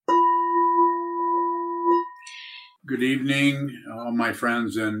Good evening, all my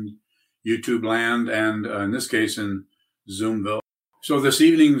friends in YouTube land and in this case in Zoomville. So this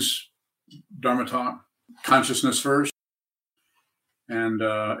evening's Dharma talk, consciousness first, and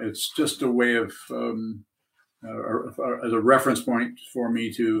it's just a way of, as a reference point for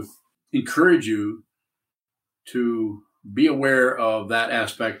me to encourage you to be aware of that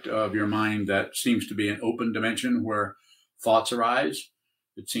aspect of your mind that seems to be an open dimension where thoughts arise.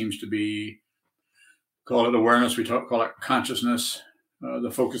 It seems to be, call it awareness. Call it consciousness. The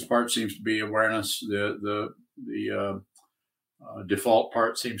focus part seems to be awareness. The default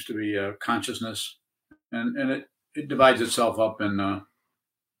part seems to be consciousness, and it divides itself up in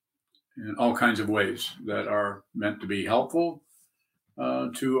all kinds of ways that are meant to be helpful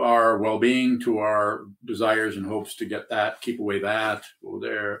to our well-being, to our desires and hopes to get that, keep away that, go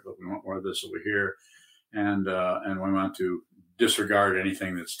there, but we want more of this over here, and we want to disregard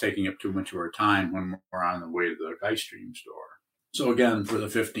anything that's taking up too much of our time when we're on the way to the ice cream store. So again, for the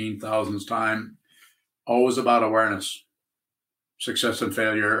 15,000th time, always about awareness. Success and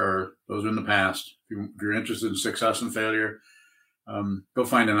failure, or those are in the past. If you're interested in success and failure, go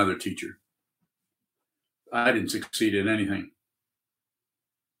find another teacher. I didn't succeed in anything.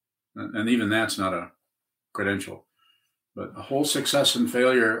 And even that's not a credential. But the whole success and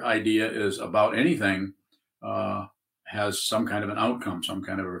failure idea is about anything has some kind of an outcome, some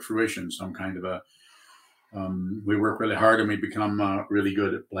kind of a fruition, some kind of a, we work really hard and we become really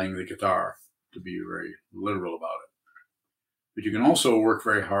good at playing the guitar, to be very literal about it. But you can also work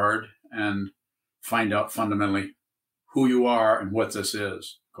very hard and find out fundamentally who you are and what this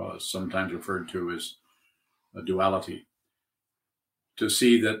is, because sometimes referred to as a duality. To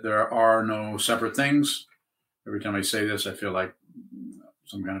see that there are no separate things. Every time I say this, I feel like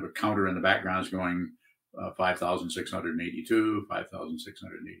some kind of a counter in the background is going 5,682,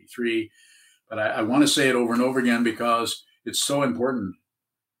 5,683. But I want to say it over and over again because it's so important.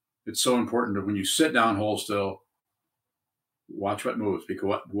 It's so important that when you sit down whole still, watch what moves,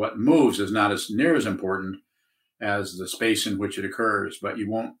 because what moves is not as near as important as the space in which it occurs, but you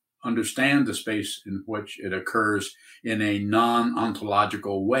won't understand the space in which it occurs in a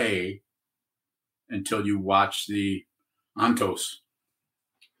non-ontological way until you watch the ontos.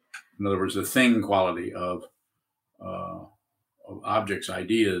 In other words, the thing quality of objects,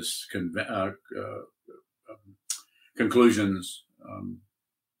 ideas, conclusions,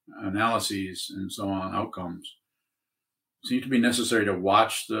 analyses, and so on, outcomes. It seems to be necessary to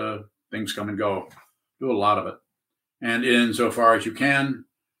watch the things come and go. Do a lot of it. And insofar as you can,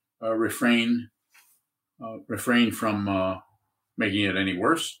 refrain from making it any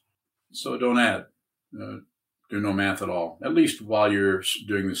worse. So don't add. Do no math at all, at least while you're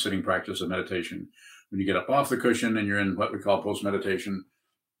doing the sitting practice of meditation. When you get up off the cushion and you're in what we call post-meditation,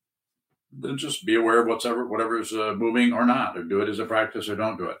 then just be aware of whatever's moving or not, or do it as a practice or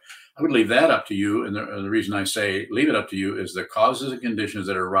don't do it. I would leave that up to you. And the reason I say leave it up to you is the causes and conditions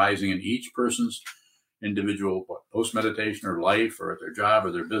that are arising in each person's individual post-meditation or life or at their job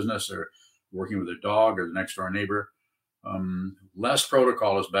or their business or working with their dog or the next door neighbor. Less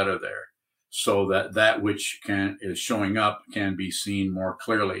protocol is better there, so that which is showing up can be seen more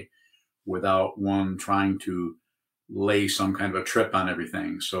clearly without one trying to lay some kind of a trip on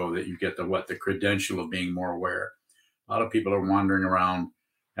everything so that you get the credential of being more aware. A lot of people are wandering around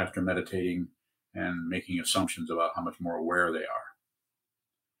after meditating and making assumptions about how much more aware they are.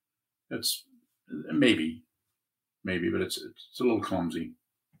 It's maybe, but it's a little clumsy,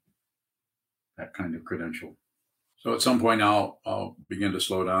 that kind of credential. So at some point I'll begin to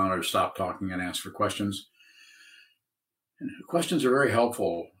slow down or stop talking and ask for questions. And questions are very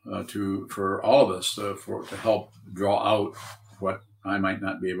helpful for all of us to help draw out what I might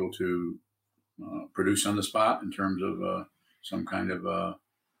not be able to produce on the spot in terms of some kind of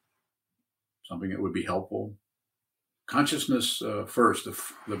something that would be helpful. Consciousness first,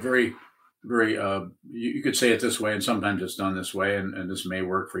 the very you could say it this way, and sometimes it's done this way, and this may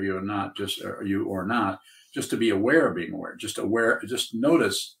work for you or not, just to be aware of being aware, just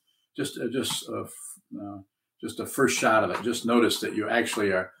notice, just a first shot of it. Just notice that you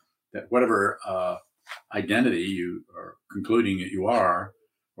actually are, that whatever identity you are concluding that you are,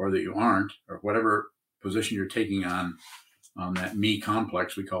 or that you aren't, or whatever position you're taking on that me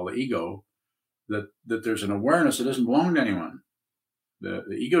complex we call the ego, that there's an awareness that doesn't belong to anyone. The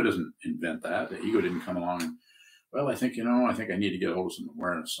ego doesn't invent that. The ego didn't come along and, well, I think I need to get a hold of some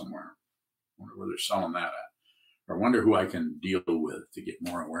awareness somewhere. I wonder where they're selling that at. Or I wonder who I can deal with to get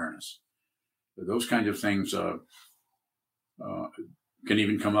more awareness. Those kinds of things can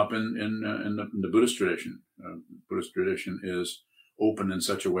even come up in the Buddhist tradition. Buddhist tradition is open in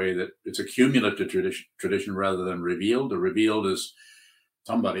such a way that it's a cumulative tradition rather than revealed. The revealed is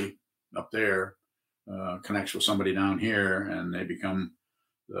somebody up there connects with somebody down here, and they become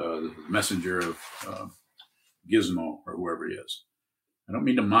the messenger of Gizmo or whoever he is. I don't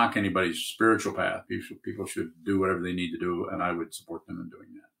mean to mock anybody's spiritual path. People should do whatever they need to do, and I would support them in doing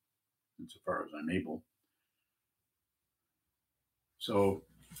that, insofar as I'm able. So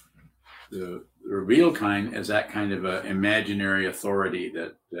the revealed kind is that kind of an imaginary authority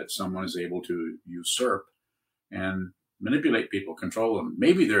that someone is able to usurp and manipulate people, control them.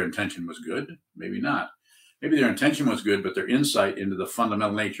 Maybe their intention was good, maybe not. Maybe their intention was good, but their insight into the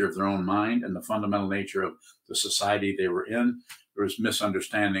fundamental nature of their own mind and the fundamental nature of the society they were in, there was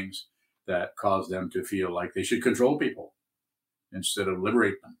misunderstandings that caused them to feel like they should control people instead of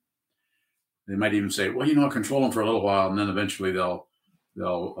liberate them. They might even say, well, I'll control them for a little while, and then eventually they'll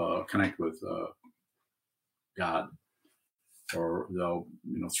connect with God, or they'll,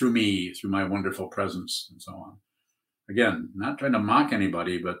 through me, through my wonderful presence, and so on. Again, not trying to mock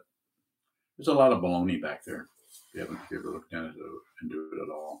anybody, but there's a lot of baloney back there. If you ever looked into it at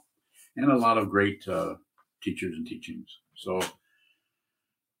all, and a lot of great teachers and teachings. So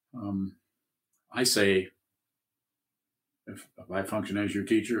I say, if I function as your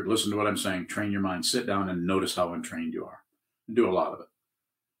teacher, listen to what I'm saying, train your mind, sit down and notice how untrained you are, and do a lot of it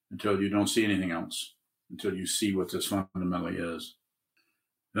until you don't see anything else, until you see what this fundamentally is.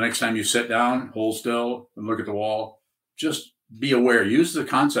 The next time you sit down, hold still and look at the wall, just be aware. Use the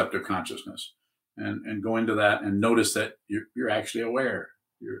concept of consciousness and go into that and notice that you're actually aware.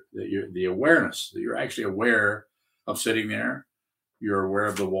 The awareness that you're actually aware of sitting there. You're aware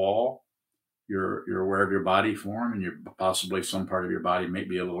of the wall. You're aware of your body form, and you're possibly some part of your body may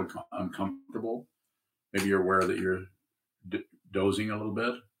be a little uncomfortable. Maybe you're aware that you're dozing a little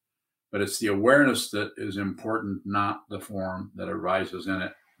bit, but it's the awareness that is important, not the form that arises in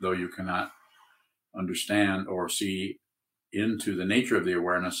it, though you cannot understand or see into the nature of the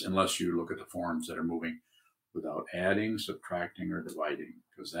awareness unless you look at the forms that are moving without adding, subtracting, or dividing,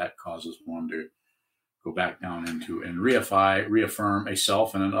 because that causes one to go back down into and reaffirm a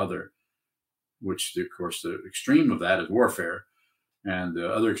self and an other, which, of course, the extreme of that is warfare, and the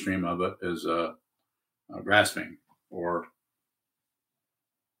other extreme of it is grasping or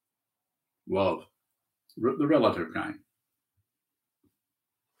love, the relative kind.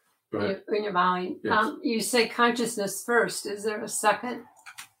 When you're bowing, yes. You say consciousness first. Is there a second?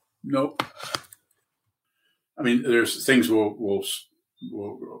 Nope. I mean, there's things will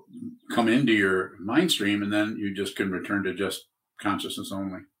come into your mind stream, and then you just can return to just consciousness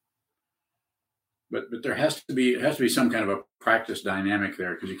only. But there has to be some kind of a practice dynamic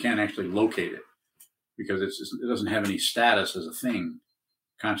there, because you can't actually locate it, because it doesn't have any status as a thing.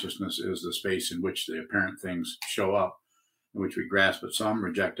 Consciousness is the space in which the apparent things show up, in which we grasp at some,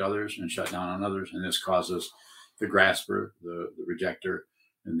 reject others, and shut down on others. And this causes the grasper, the rejecter,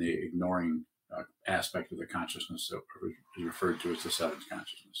 and the ignoring aspect of the consciousness that is referred to as the seventh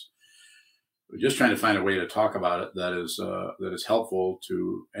consciousness. We're just trying to find a way to talk about it that is helpful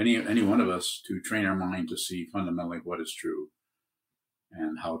to any one of us to train our mind to see fundamentally what is true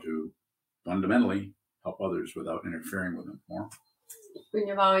and how to fundamentally help others without interfering with them more.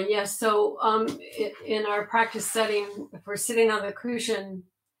 Yes. So in our practice setting, if we're sitting on the cushion,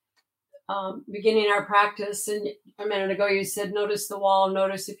 beginning our practice, and a minute ago you said, notice the wall,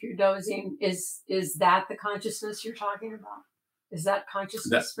 notice if you're dozing. Is that the consciousness you're talking about? Is that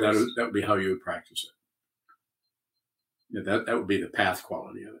consciousness first? That would be how you would practice it. Yeah, that would be the path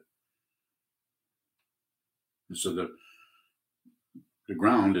quality of it. And so the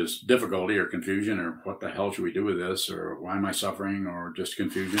ground is difficulty or confusion, or what the hell should we do with this, or why am I suffering, or just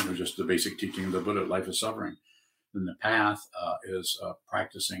confusion, or just the basic teaching of the Buddha, life is suffering. Then the path is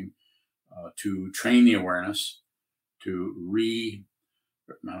practicing to train the awareness to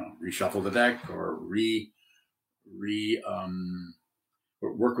reshuffle the deck, or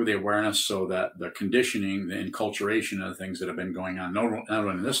work with the awareness so that the conditioning, the enculturation of the things that have been going on, not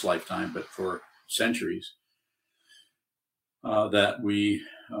only in this lifetime, but for centuries, that we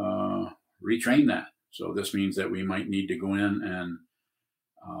retrain that. So this means that we might need to go in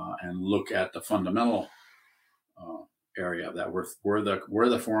and look at the fundamental area that where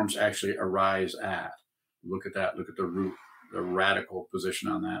the forms actually arise at. Look at that. Look at the root, the radical position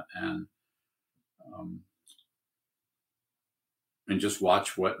on that, and just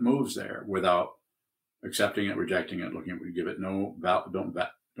watch what moves there without accepting it, rejecting it, looking at it. Give it no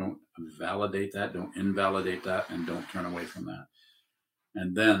don't validate that, don't invalidate that, and don't turn away from that.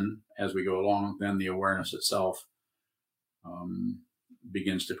 And then, as we go along, then the awareness itself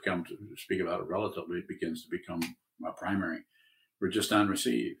begins to become, to speak about it relatively, it begins to become primary. We're just on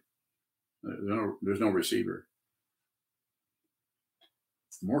receive. There's no receiver.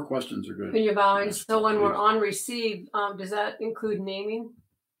 More questions are good. You're bowing. So when we're on receive, does that include naming?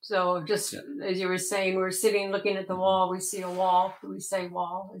 So just as you were saying, we're sitting looking at the wall. We see a wall. Do we say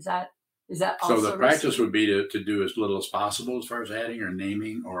wall? Is that also so? The practice receive? would be to do as little as possible as far as adding or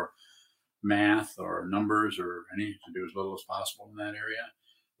naming or math or numbers or any, to do as little as possible in that area.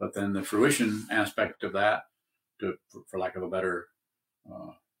 But then the fruition aspect of that, for lack of a better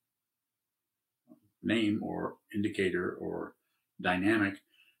name or indicator or dynamic,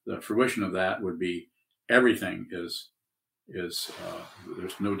 the fruition of that would be everything is there's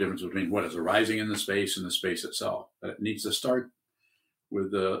no difference between what is arising in the space and the space itself. But it needs to start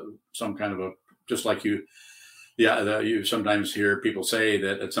with some kind of a, just like you sometimes hear people say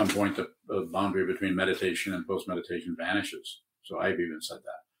that at some point the boundary between meditation and post-meditation vanishes. So I've even said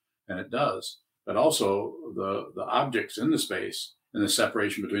that, and it does. But also the objects in the space and the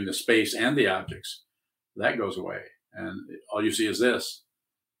separation between the space and the objects, that goes away. And all you see is this.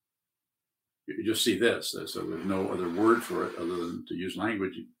 You just see this. So there's no other word for it other than to use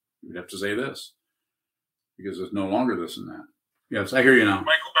language. You'd have to say this because there's no longer this and that. Yes, I hear you now.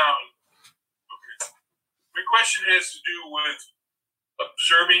 Michael Bowen. Okay. My question has to do with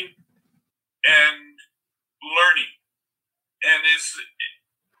observing and learning. And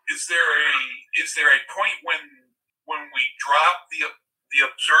is there a point when we drop the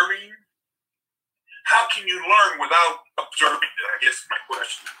observing? How can you learn without observing? I guess my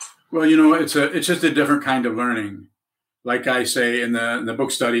question is. Well, it's just a different kind of learning. Like I say in the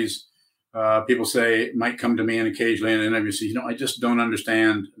book studies, people might come to me and occasionally in an interview say, I just don't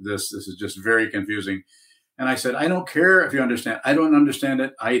understand this. This is just very confusing. And I said, I don't care if you understand. I don't understand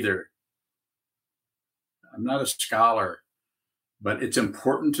it either. I'm not a scholar, but it's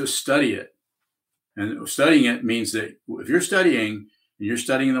important to study it. And studying it means that if you're studying, and you're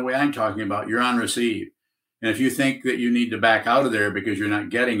studying the way I'm talking about, you're on receive. And if you think that you need to back out of there because you're not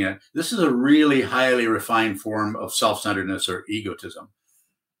getting it, this is a really highly refined form of self-centeredness or egotism.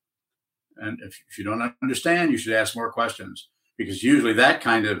 And if you don't understand, you should ask more questions, because usually that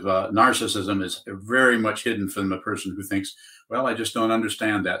kind of narcissism is very much hidden from the person who thinks, well, I just don't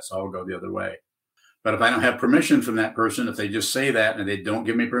understand that, so I'll go the other way. But if I don't have permission from that person, if they just say that and they don't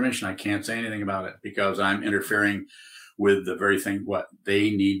give me permission, I can't say anything about it because I'm interfering with the very thing what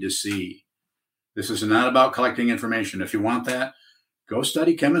they need to see. This is not about collecting information. If you want that, go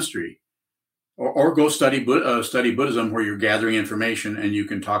study chemistry, or go study Buddhism, where you're gathering information and you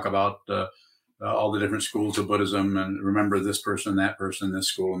can talk about all the different schools of Buddhism and remember this person, this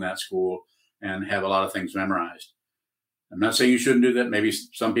school, and that school, and have a lot of things memorized. I'm not saying you shouldn't do that. Maybe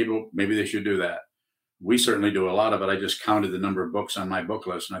some people, maybe they should do that. We certainly do a lot of it. I just counted the number of books on my book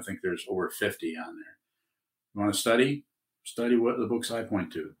list, and I think there's over 50 on there. You want to study? Study what the books I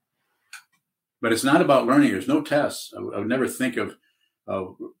point to. But it's not about learning. There's no tests. I would never think of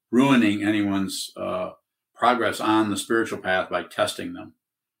ruining anyone's progress on the spiritual path by testing them,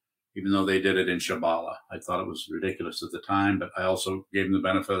 even though they did it in Shambhala. I thought it was ridiculous at the time, but I also gave them the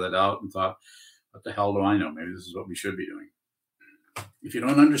benefit of the doubt and thought, what the hell do I know? Maybe this is what we should be doing. If you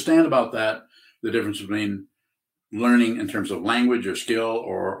don't understand about that, the difference between learning in terms of language or skill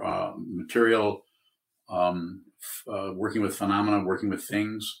or material, working with phenomena, working with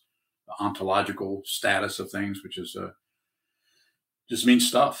things, the ontological status of things, which is just means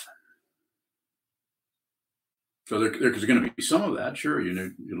stuff. So there's going to be some of that, sure.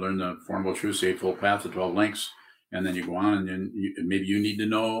 You learn the Formable Truths, the Eightfold Path, the 12 Links, and then you go on, and then maybe you need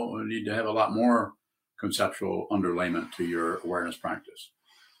to have a lot more conceptual underlayment to your awareness practice.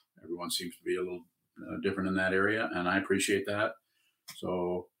 Everyone seems to be a little different in that area, and I appreciate that.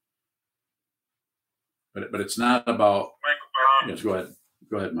 So, but it's not about. Michael, yes,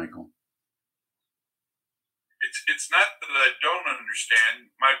 go ahead, Michael. It's not that I don't understand.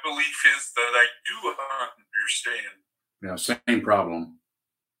 My belief is that I do understand. Yeah, same problem.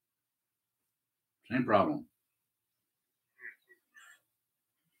 Same problem.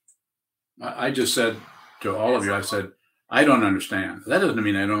 I just said to all of you, I said, I don't understand. That doesn't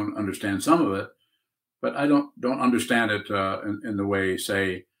mean I don't understand some of it, but I don't understand it in the way,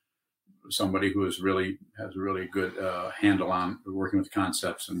 say, somebody who has a really good handle on working with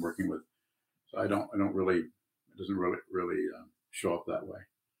concepts and working with. So I don't really. It doesn't really show up that way.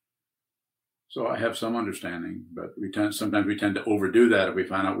 So I have some understanding, but sometimes we tend to overdo that. If we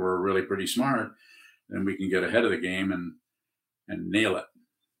find out we're really pretty smart, then we can get ahead of the game and nail it.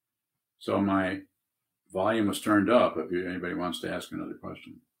 So my volume was turned up. If anybody wants to ask another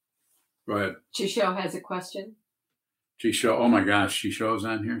question, go ahead. Chisho has a question. Chisho, oh my gosh, Chisho's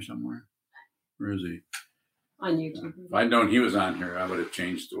on here somewhere. Where is he? on YouTube. If I'd known he was on here, I would have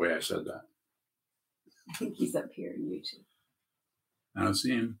changed the way I said that. I think he's up here in YouTube. I don't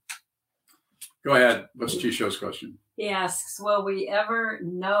see him. Go ahead. What's Chisho's question? He asks, will we ever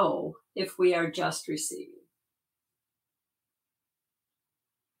know if we are just receiving?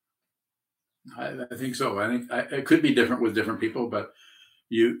 I think so. I think it could be different with different people, but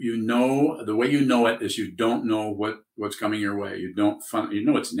you know, the way you know it is you don't know what's coming your way. You don't you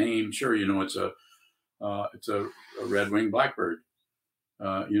know its name. Sure, you know it's a red-winged blackbird.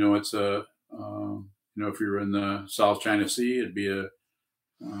 You know it's a you know, if you're in the South China Sea, it'd be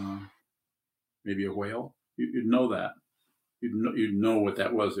maybe a whale. You'd know that. You'd know what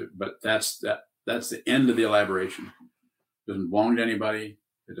that was. But that's the end of the elaboration. It doesn't belong to anybody.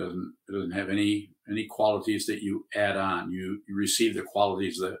 It doesn't have any qualities that you add on. You receive the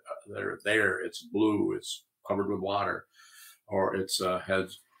qualities that are there. It's blue. It's covered with water, or it's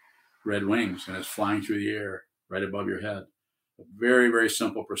has red wings and it's flying through the air right above your head. A very, very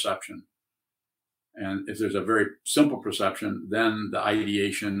simple perception. And if there's a very simple perception, then the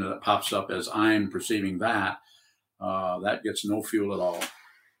ideation that pops up as I'm perceiving that gets no fuel at all.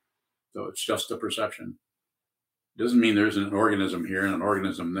 So it's just a perception. Doesn't mean there isn't an organism here and an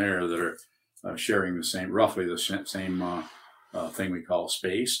organism there that are sharing the same, roughly the same thing we call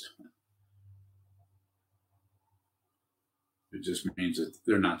space. It just means that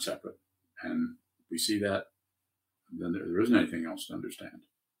they're not separate. And we see that, then there isn't anything else to understand.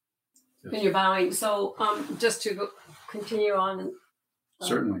 Yes. And you're bowing. So just to continue on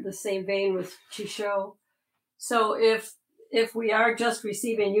Certainly. The same vein with Chisho. So if we are just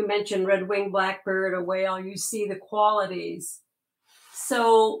receiving, you mentioned red-winged blackbird, a whale, you see the qualities.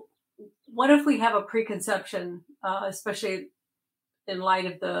 So what if we have a preconception, especially in light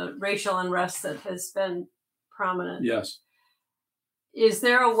of the racial unrest that has been prominent? Yes. Is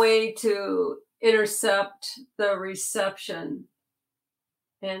there a way to intercept the reception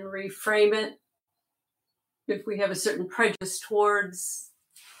and reframe it if we have a certain prejudice towards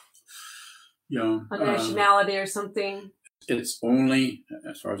a nationality or something? It's only,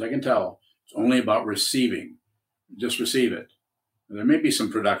 as far as I can tell, it's only about receiving. Just receive it. There may be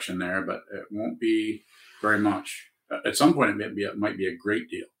some production there, but it won't be very much. At some point, it might be a great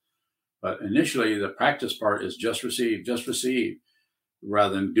deal. But initially, the practice part is just receive,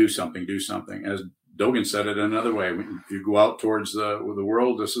 rather than do something. As Dogen said it another way, if you go out towards the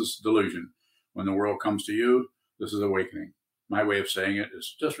world, this is delusion. When the world comes to you, this is awakening. My way of saying it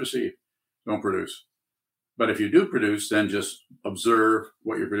is just receive, don't produce. But if you do produce, then just observe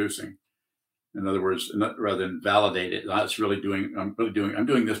what you're producing. In other words, rather than validate it, I'm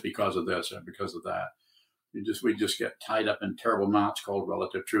doing this because of this and because of that. We just get tied up in terrible knots called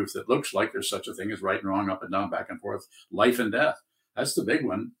relative truth that looks like there's such a thing as right and wrong, up and down, back and forth, life and death. That's the big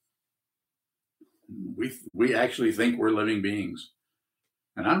one. We actually think we're living beings.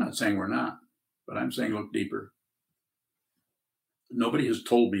 And I'm not saying we're not, but I'm saying look deeper. Nobody has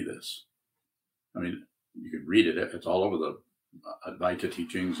told me this. I mean, you can read it. It's all over the Advaita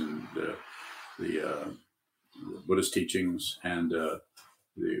teachings and the Buddhist teachings and the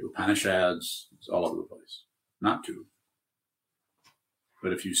Upanishads. It's all over the place. Not to.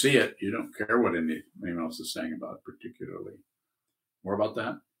 But if you see it, you don't care what anyone else is saying about it particularly. More about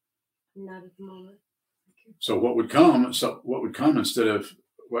that? Not at the moment. Okay. So what would come instead of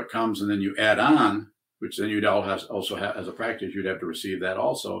what comes and then you add on, which then you'd also have as a practice, you'd have to receive that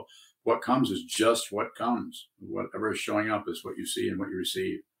also. What comes is just what comes. Whatever is showing up is what you see and what you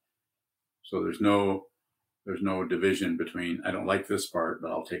receive. So there's no division between, I don't like this part, but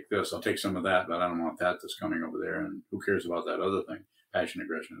I'll take this. I'll take some of that, but I don't want that that's coming over there. And who cares about that other thing? Passion,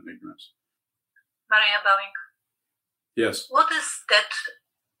 aggression, and ignorance. Maria bowing. Yes. What is that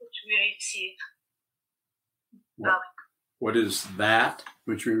which we receive? Bowing. What is that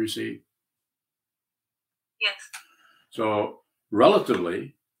which we receive? Yes. So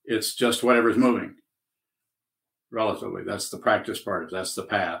relatively, it's just whatever's moving. Relatively, that's the practice part. That's the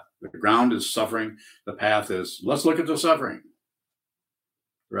path. The ground is suffering. The path is, let's look at the suffering.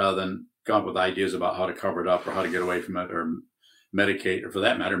 Rather than come up with ideas about how to cover it up or how to get away from it or medicate, or for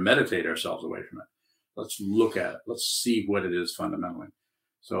that matter, meditate ourselves away from it. Let's look at it. Let's see what it is fundamentally.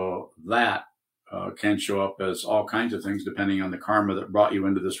 So that can show up as all kinds of things depending on the karma that brought you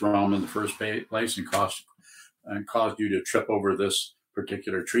into this realm in the first place and caused you to trip over this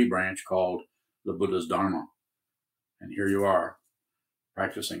particular tree branch called the Buddha's Dharma. And here you are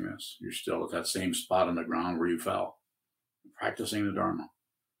practicing this. You're still at that same spot on the ground where you fell, practicing the Dharma.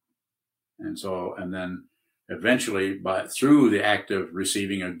 And then eventually, through the act of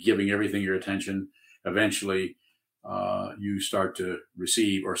receiving and giving everything your attention, eventually you start to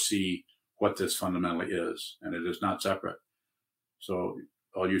receive or see what this fundamentally is, and it is not separate. So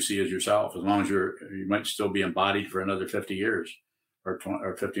all you see is yourself. As long as you might still be embodied for another 50 years,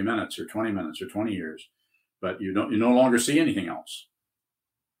 or 50 minutes, or 20 minutes, or 20 years, but you no longer see anything else.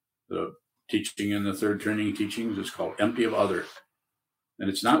 The teaching in the third turning teachings is called empty of other, and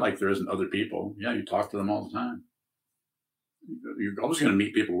it's not like there isn't other people. Yeah, you talk to them all the time. You're always going to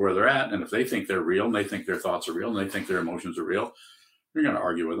meet people where they're at, and if they think they're real, and they think their thoughts are real, and they think their emotions are real, you're going to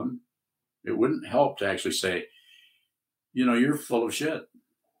argue with them. It wouldn't help to actually say, you're full of shit.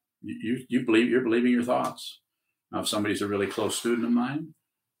 You're believing your thoughts. Now, if somebody's a really close student of mine,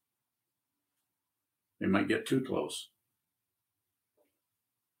 they might get too close.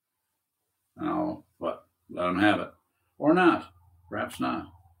 And I'll let them have it, or not, perhaps not.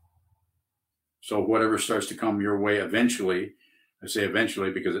 So whatever starts to come your way eventually, I say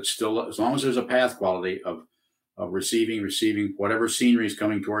eventually because it's still, as long as there's a path quality of receiving whatever scenery is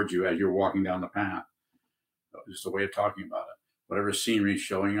coming towards you as you're walking down the path. Just a way of talking about it. Whatever scenery is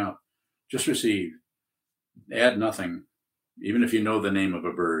showing up, just receive. Add nothing. Even if you know the name of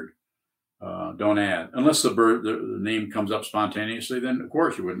a bird, don't add. Unless the name comes up spontaneously, then of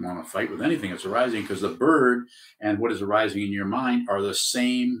course you wouldn't want to fight with anything that's arising, because the bird and what is arising in your mind are the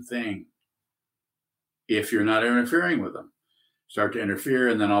same thing. If you're not interfering with them, start to interfere,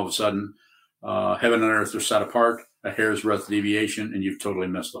 and then all of a sudden, heaven and earth are set apart, a hair's breadth deviation, and you've totally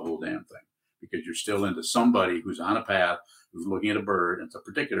missed the whole damn thing, because you're still into somebody who's on a path, who's looking at a bird, and it's a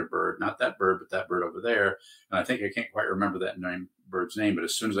particular bird, not that bird, but that bird over there. And I think I can't quite remember that bird's name, but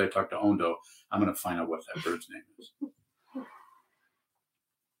as soon as I talk to Ondo, I'm going to find out what that bird's name is.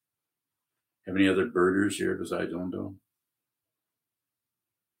 Have any other birders here besides Ondo?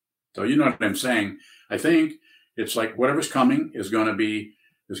 So you know what I'm saying. I think it's like whatever's coming is going to be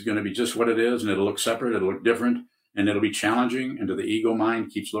just what it is, and it'll look separate, it'll look different, and it'll be challenging. And the ego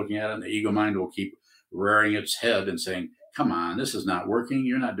mind keeps looking at it, and the ego mind will keep rearing its head and saying, come on, this is not working.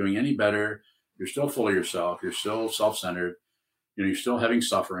 You're not doing any better. You're still full of yourself. You're still self-centered. You're still having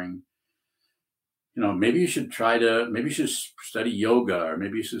suffering. Maybe you should study yoga, or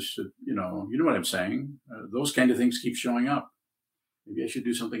maybe you should, you know what I'm saying? Those kind of things keep showing up. Maybe I should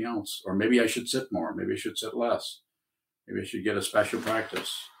do something else, or maybe I should sit more. Maybe I should sit less. Maybe I should get a special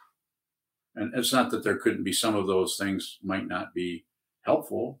practice. And it's not that there couldn't be some of those things might not be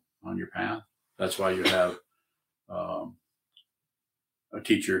helpful on your path. That's why you have a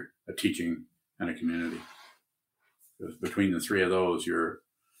teacher, a teaching, and a community. Because between the three of those,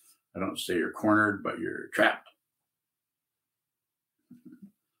 I don't say you're cornered, but you're trapped.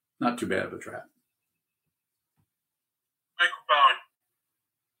 Not too bad of a trap. Michael Bowen,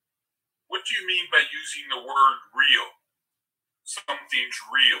 what do you mean by using the word real? Something's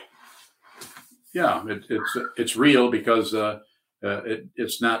real. Yeah, it's real because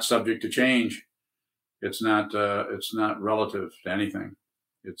it's not subject to change. It's not relative to anything.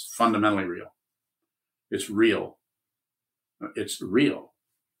 It's fundamentally real. It's real. It's real.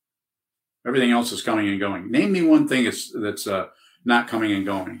 Everything else is coming and going. Name me one thing that's not coming and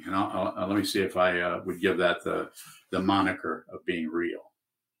going, and I'll let me see if I would give that the moniker of being real.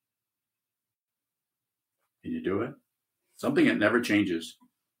 Can you do it? Something that never changes.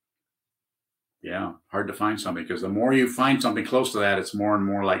 Yeah, hard to find something, because the more you find something close to that, it's more and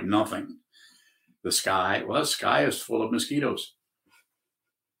more like nothing. The sky is full of mosquitoes.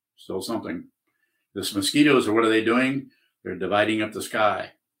 Still something. These mosquitoes, what are they doing? They're dividing up the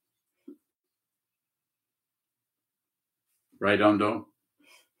sky. Right, Ondo?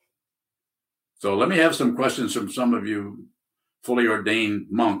 So let me have some questions from some of you fully ordained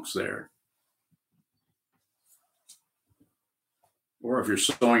monks there. Or if you're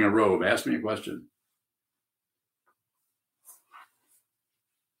sewing a robe, ask me a question.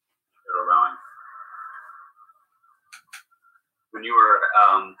 When you were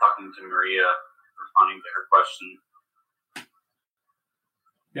talking to Maria, responding to her question,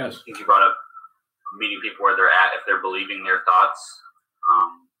 yes, I think you brought up meeting people where they're at, if they're believing their thoughts,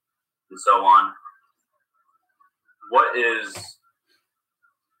 and so on. What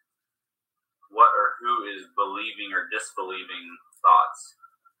or who is believing or disbelieving thoughts?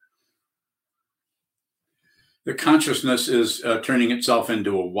 The consciousness is turning itself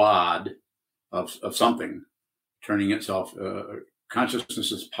into a wad of something, turning itself.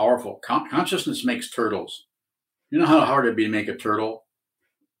 Consciousness is powerful. Consciousness makes turtles. You know how hard it'd be to make a turtle?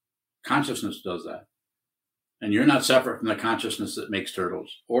 Consciousness does that. And you're not separate from the consciousness that makes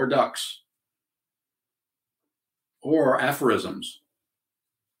turtles, or ducks, or aphorisms.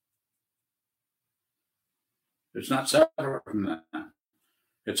 It's not separate from that.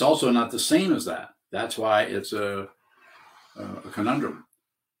 It's also not the same as that. That's why it's a conundrum.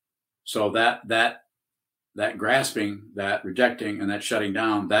 So that grasping, that rejecting, and that shutting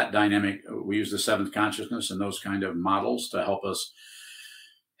down, that dynamic, we use the seventh consciousness and those kind of models to help us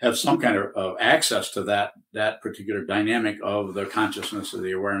have some kind of access to that particular dynamic of the consciousness of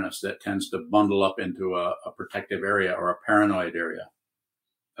the awareness that tends to bundle up into a protective area or a paranoid area.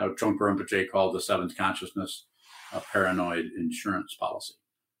 Trungpa Rinpoche called the seventh consciousness a paranoid insurance policy.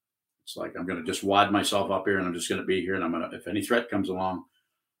 It's like, I'm going to just wad myself up here and I'm just going to be here, and I'm going to, if any threat comes along,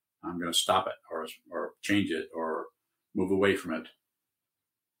 I'm going to stop it or change it or move away from it.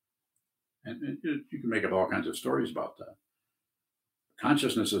 And you can make up all kinds of stories about that.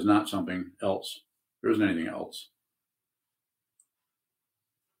 Consciousness is not something else. There isn't anything else.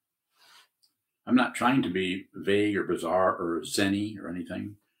 I'm not trying to be vague or bizarre or zen-y or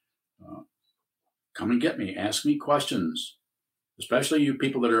anything. Come and get me. Ask me questions, especially you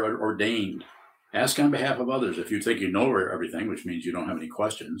people that are ordained. Ask on behalf of others. If you think you know everything, which means you don't have any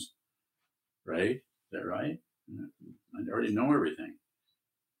questions, right? Is that right? I already know everything.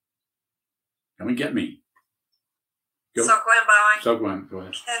 Come and get me. Go. So Gwen, go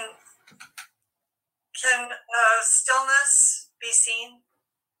ahead. Can stillness be seen?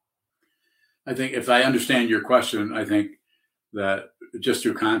 I think if I understand your question, I think that just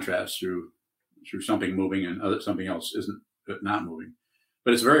through contrast, through something moving and something else isn't not moving,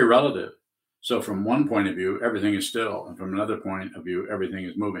 but it's very relative. So from one point of view, everything is still, and from another point of view, everything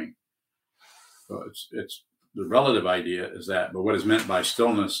is moving. So it's the relative idea is that, but what is meant by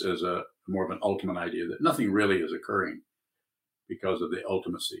stillness is a more of an ultimate idea that nothing really is occurring because of the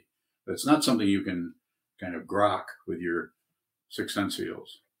ultimacy. But it's not something you can kind of grok with your six sense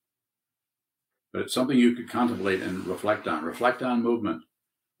fields. But it's something you could contemplate and reflect on. Reflect on movement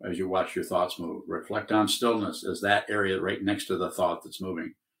as you watch your thoughts move. Reflect on stillness as that area right next to the thought that's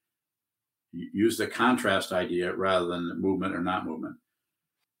moving. Use the contrast idea rather than movement or not movement.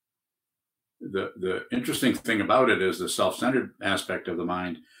 The interesting thing about it is the self-centered aspect of the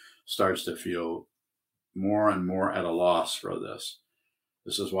mind starts to feel more and more at a loss for this.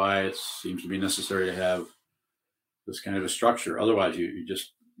 This is why it seems to be necessary to have this kind of a structure. Otherwise, you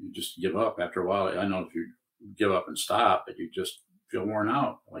just give up after a while. I know if you give up and stop, but you just feel worn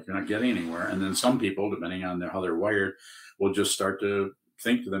out, like you're not getting anywhere. And then some people, depending on how they're wired, will just start to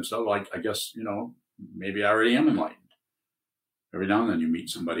think to themselves, like, I guess, maybe I already am enlightened. Every now and then you meet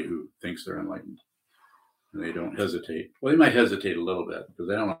somebody who thinks they're enlightened and they don't hesitate. Well, they might hesitate a little bit because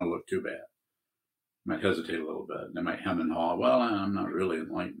they don't want to look too bad. They might hesitate a little bit. They might hem and haw. Well, I'm not really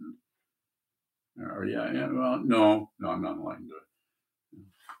enlightened. Or well, no, I'm not enlightened.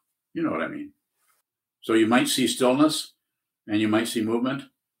 You know what I mean? So you might see stillness and you might see movement.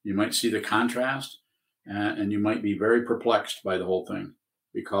 You might see the contrast and you might be very perplexed by the whole thing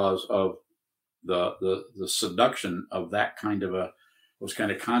because of the seduction of that kind of those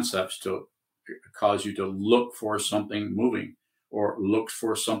kind of concepts to cause you to look for something moving or look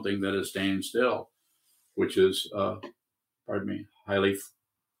for something that is staying still, which is, highly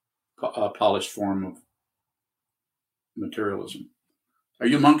polished form of materialism. Are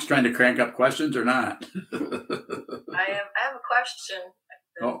you monks trying to crank up questions or not? I have a question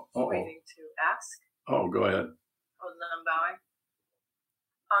I've been waiting to ask. Oh, go ahead. Oh, then I'm bowing.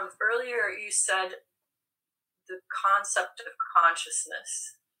 Earlier you said the concept of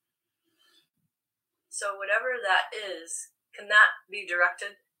consciousness. So whatever that is, can that be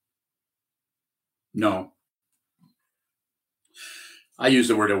directed? No. I use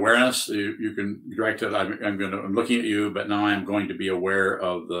the word awareness. You can direct it. I'm looking at you, but now I'm going to be aware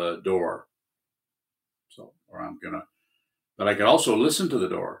of the door. So, but I could also listen to the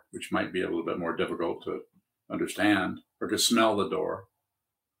door, which might be a little bit more difficult to understand, or could smell the door,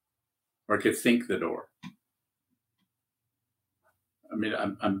 or I could think the door. I mean,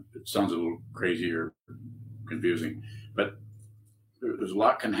 it sounds a little crazy or confusing, but there's a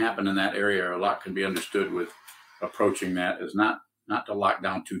lot can happen in that area, or a lot can be understood with approaching that as not to lock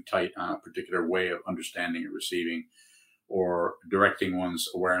down too tight on a particular way of understanding or receiving or directing one's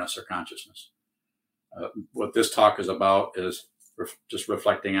awareness or consciousness. What this talk is about is just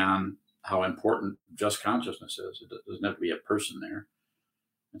reflecting on how important just consciousness is. It doesn't have to be a person there.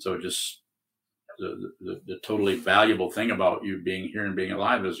 And so just the totally valuable thing about you being here and being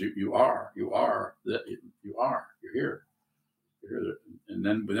alive is you're here. And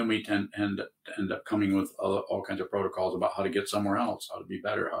then we end up coming with all kinds of protocols about how to get somewhere else, how to be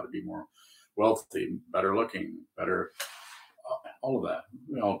better, how to be more wealthy, better looking, better, all of that.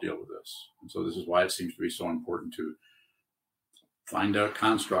 We all deal with this. And so this is why it seems to be so important to find a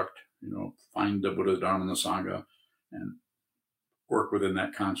construct, find the Buddha, Dharma, and the Sangha, and work within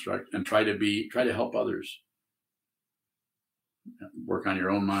that construct and try to help others. work on your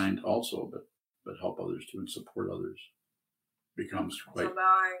own mind also, but help others too and support others becomes quite. So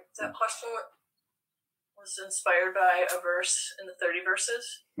that question was inspired by a verse in the 30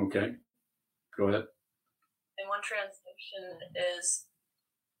 verses. Okay, go ahead. And one translation is,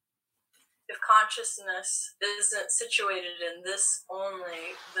 if consciousness isn't situated in this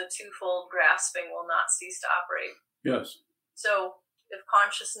only, the twofold grasping will not cease to operate. Yes. So if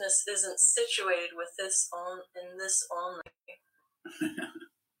consciousness isn't situated with this in this only,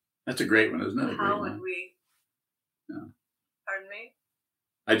 that's a great one, isn't it? How would we? Yeah. Pardon me?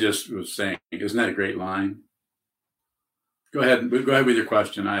 I just was saying, isn't that a great line? Go ahead with your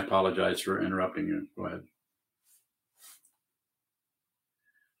question. I apologize for interrupting you. Go ahead.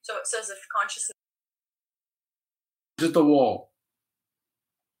 So it says if consciousness is at the wall.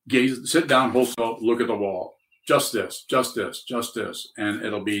 Sit down, hold still, look at the wall. Just this, just this, just this. And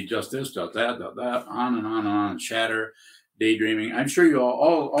it'll be just this, just that, on and on and on, chatter, daydreaming. I'm sure you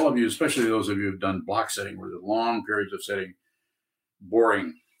all of you, especially those of you who've done block sitting, where there's long periods of sitting,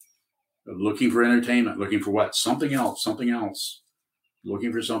 boring, looking for entertainment, looking for what? Something else,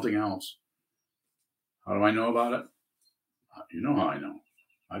 looking for something else. How do I know about it? You know how I know.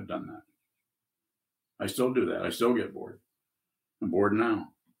 I've done that. I still do that. I still get bored. I'm bored now.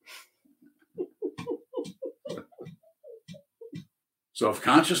 So if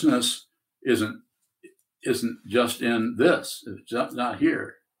consciousness isn't just in this, if it's not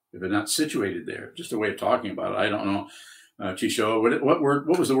here, if it's not situated there, just a way of talking about it. I don't know. Chisho, what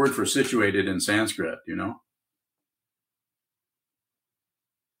was the word for situated in Sanskrit? Do you know?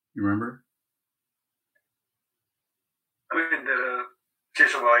 You remember? I mean,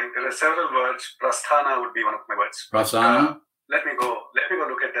 there are several words. Prasthana would be one of my words. Prasthana? Let me go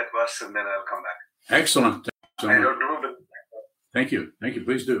look at that verse and then I'll come back. Excellent. I don't know. Thank you.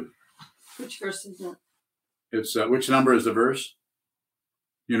 Please do. Which verse is that? It's which number is the verse?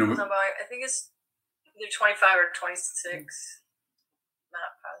 You know. I think it's either 25 or 26.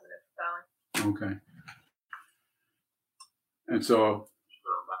 Not positive. Okay. And so.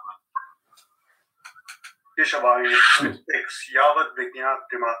 Yavat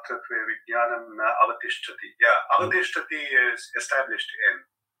vijnatimatratve vijnanam na avatishtati. Yeah, avatishtati is established in.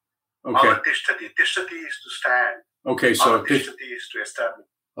 Okay. Avatishtati. Tishtati is to stand. Okay, so avatishtati is to establish.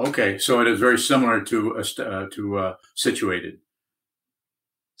 Okay, so it is very similar to situated.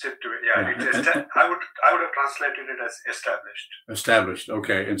 Yeah. I would have translated it as established. Established.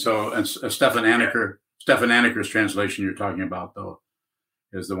 Okay, and so Stefan Aneker's translation you're talking about though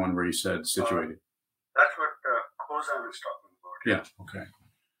is the one where he said situated. That's what Kozan is talking about. Yeah. Okay.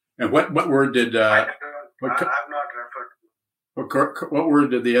 And what word did? I have not referred. What word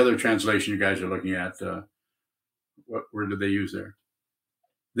did the other translation you guys are looking at? What word did they use there?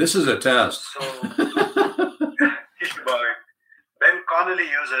 This is a test. So, Ben Connolly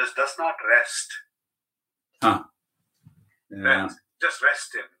uses does not rest. Huh. Yeah. Just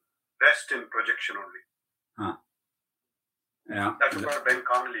rest in projection only. Huh. Yeah. That's what Ben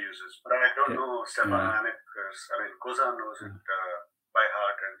Connolly uses. But I don't know Stefan Aneker's. I mean, Kozan knows it by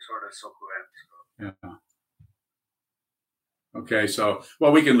heart, and so does Soku. Yeah. Okay, so,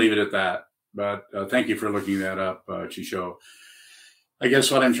 well, we can leave it at that. But thank you for looking that up, Chisho. I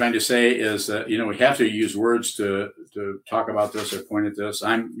guess what I'm trying to say is that, we have to use words to talk about this or point at this.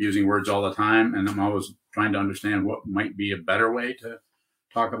 I'm using words all the time, and I'm always trying to understand what might be a better way to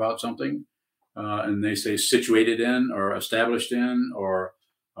talk about something. And they say situated in or established in or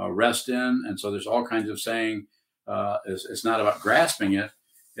rest in. And so there's all kinds of saying. It's not about grasping it.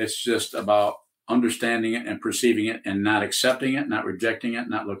 It's just about understanding it and perceiving it and not accepting it, not rejecting it,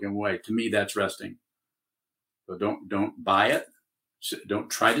 not looking away. To me, that's resting. So don't buy it. Don't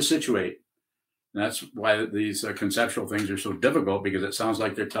try to situate. And that's why these conceptual things are so difficult, because it sounds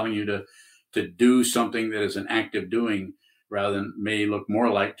like they're telling you to do something that is an active doing, rather than may look more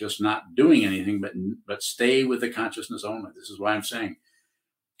like just not doing anything, but stay with the consciousness only. This is why I'm saying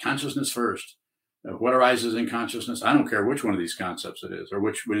consciousness first. What arises in consciousness? I don't care which one of these concepts it is or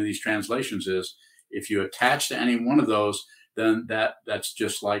which one of these translations is. If you attach to any one of those, then that's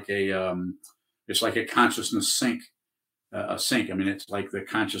just like it's like a consciousness sink. A sink. I mean, it's like the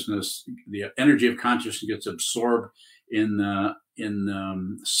consciousness, the energy of consciousness gets absorbed in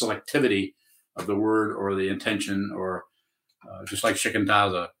selectivity of the word or the intention, or just like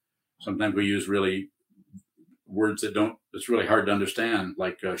shikantaza. Sometimes we use really words it's really hard to understand,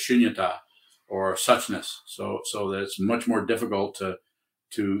 like shunyata or suchness. So that it's much more difficult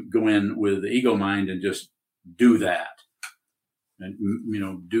to go in with the ego mind and just do that. And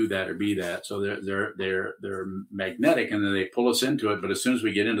do that or be that. So they're magnetic, and then they pull us into it. But as soon as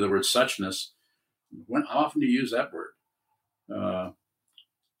we get into the word suchness, how often do you use that word?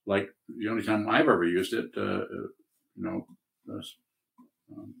 like the only time I've ever used it,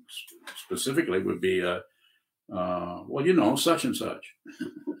 specifically would be, such and such.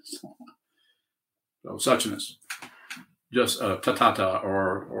 So suchness, just tatata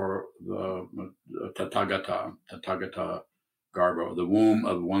or the tathagata garbo, the womb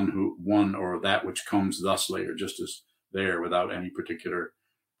of one or that which comes thusly, or just as there without any particular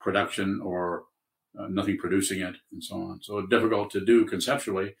production or nothing producing it, and so on. So difficult to do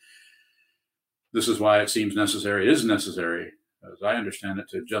conceptually. This is why it seems necessary, is necessary, as I understand it,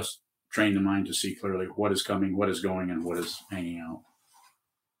 to just train the mind to see clearly what is coming, what is going, and what is hanging out.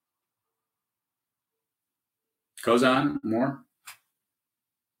 Kozan, more?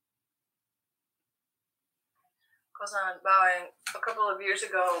 Kozan Bowing, a couple of years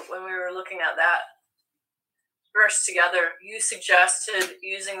ago when we were looking at that verse together, you suggested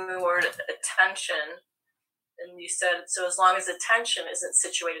using the word attention, and you said, so as long as attention isn't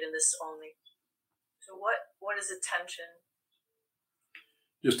situated in this only. So what is attention?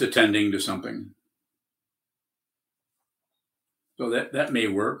 Just attending to something. So that may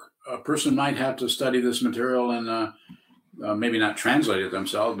work. A person might have to study this material and maybe not translate it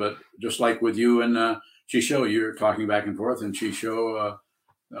themselves, but just like with you and Chisho, you're talking back and forth, and Chisho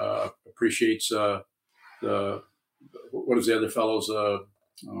appreciates what is the other fellow's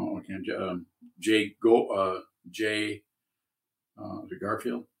Jay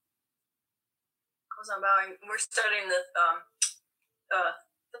Garfield. Kozan Bowing. We're studying the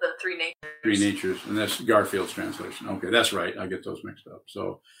three natures. Three natures, and that's Garfield's translation. Okay, that's right. I get those mixed up.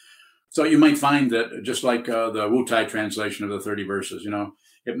 So you might find that just like the Wu Tai translation of the 30 verses,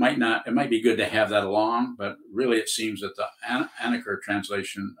 it might be good to have that along, but really it seems that the Anneker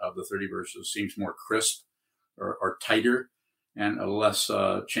translation of the 30 verses seems more crisp or tighter, and a less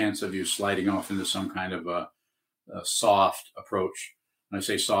chance of you sliding off into some kind of a soft approach. When I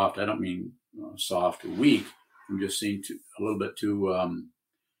say soft, I don't mean soft or weak. I'm just seeing a little bit too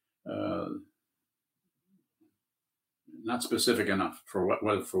not specific enough for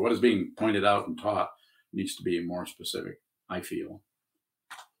what is being pointed out and taught. It needs to be more specific, I feel.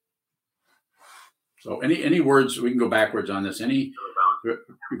 So any words, we can go backwards on this.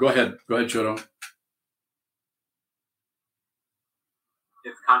 Go ahead, Chodo.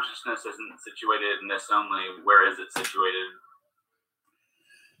 If consciousness isn't situated in this only, where is it situated?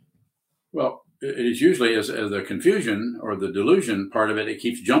 Well, it is usually as the confusion or the delusion part of it, it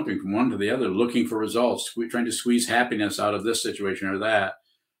keeps jumping from one to the other, looking for results, trying to squeeze happiness out of this situation or that.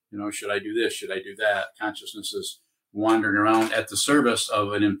 Should I do this? Should I do that? Consciousness is wandering around at the service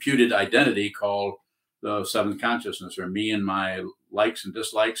of an imputed identity called the seventh consciousness, or me and my likes and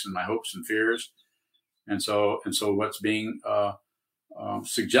dislikes and my hopes and fears. And so what's being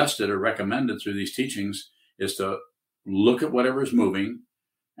suggested or recommended through these teachings is to look at whatever is moving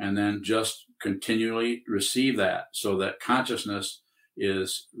and then just continually receive that, so that consciousness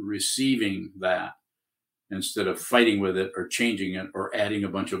is receiving that instead of fighting with it or changing it or adding a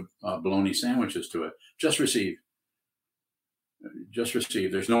bunch of bologna sandwiches to it. Just receive. Just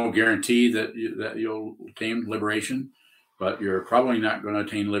receive. There's no guarantee that you'll attain liberation, but you're probably not going to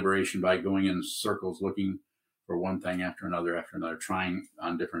attain liberation by going in circles looking for one thing after another, trying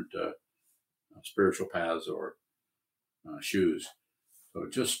on different spiritual paths or shoes. So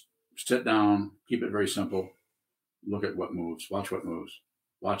just sit down, keep it very simple, look at what moves, watch what moves.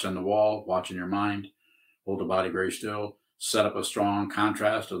 Watch on the wall, watch in your mind, hold the body very still, set up a strong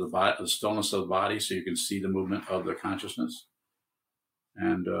contrast of the stillness of the body so you can see the movement of the consciousness,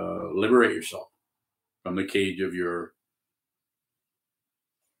 and liberate yourself from the cage of your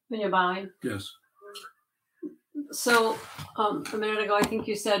mind. Yes. So a minute ago, I think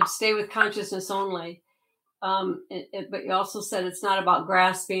you said stay with consciousness only. But you also said it's not about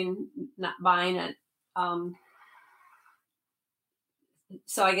grasping, not buying it.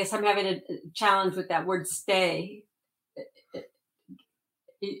 So I guess I'm having a challenge with that word stay.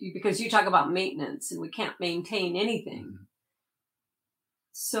 Because you talk about maintenance and we can't maintain anything. Mm-hmm.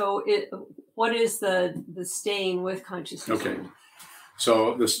 So what is the staying with consciousness? Okay.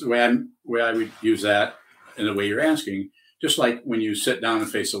 So the way I would use that in the way you're asking, just like when you sit down and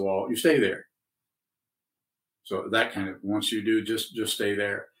face the wall, you stay there. So that kind of, once you do, just stay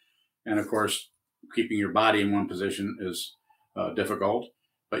there. And of course, keeping your body in one position is difficult.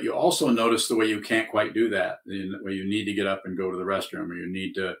 But you also notice the way you can't quite do that, the way you need to get up and go to the restroom, or you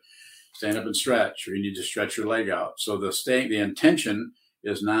need to stand up and stretch, or you need to stretch your leg out. So the intention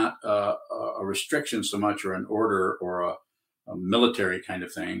is not a restriction so much, or an order, or a military kind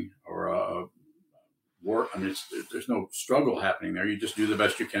of thing, or a war. I mean, there's no struggle happening there. You just do the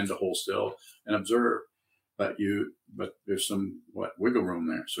best you can to hold still and observe. but there's some wiggle room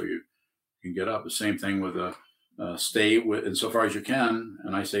there, so you can get up. The same thing with stay with insofar as you can.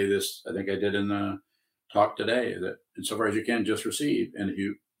 And I say this, I think I did in the talk today, that insofar as you can, just receive. And if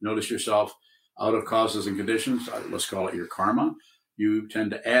you notice yourself out of causes and conditions, let's call it your karma, you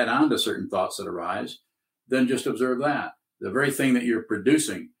tend to add on to certain thoughts that arise. Then just observe that. The very thing that you're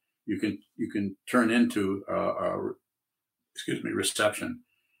producing, you can turn into reception,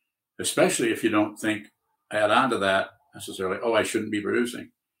 especially if you don't add on to that necessarily, oh, I shouldn't be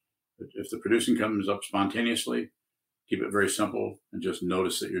producing. If the producing comes up spontaneously, keep it very simple and just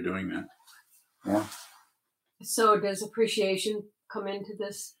notice that you're doing that. More? So does appreciation come into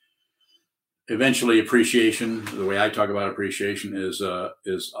this? Eventually, appreciation, the way I talk about appreciation is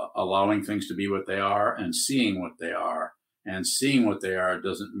allowing things to be what they are and seeing what they are. And seeing what they are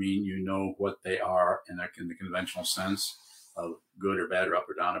doesn't mean you know what they are in the conventional sense of good or bad or up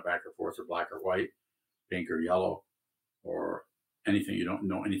or down or back or forth or black or white, pink or yellow or anything. You don't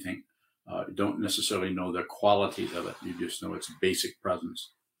know anything. You don't necessarily know the qualities of it. You just know its basic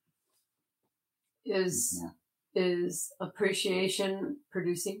presence. Is appreciation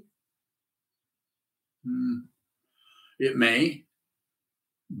producing? It may,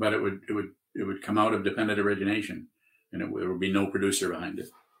 but it would come out of dependent origination, and there would be no producer behind it.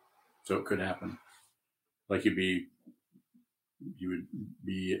 So it could happen. Like you would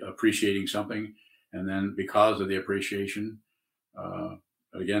be appreciating something, and then because of the appreciation,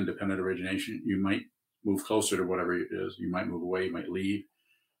 again, dependent origination, you might move closer to whatever it is. You might move away. You might leave.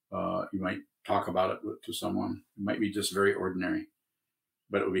 You might talk about it to someone. It might be just very ordinary,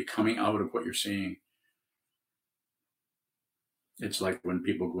 but it will be coming out of what you're seeing. It's like when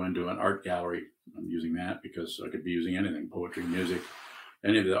people go into an art gallery. I'm using that because I could be using anything, poetry, music,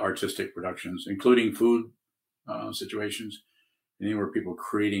 any of the artistic productions, including food situations, anywhere people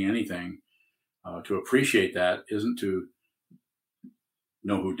creating anything. To appreciate that isn't to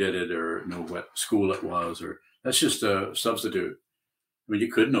know who did it or know what school it was, or that's just a substitute. I mean,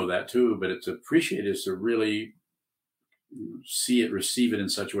 you could know that too, but it's appreciate is to really see it, receive it in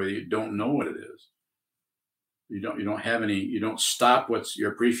such a way that you don't know what it is. You don't stop what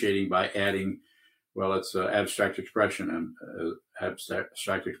you're appreciating by adding, well, it's abstract expression and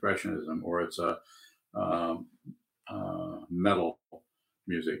abstract expressionism, or it's a metal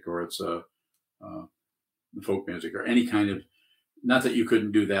music, or it's a folk music, or any kind of, not that you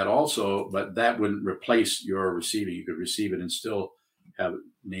couldn't do that also, but that wouldn't replace your receiving. You could receive it and still have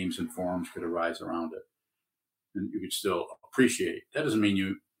names and forms could arise around it. And you could still appreciate. That doesn't mean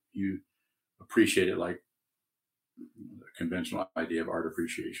you appreciate it like the conventional idea of art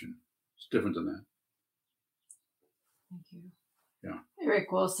appreciation. It's different than that. Thank you. Yeah.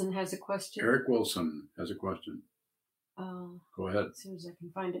 Eric Wilson has a question. Go ahead. As soon as I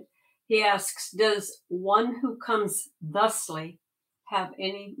can find it. He asks, does one who comes thusly have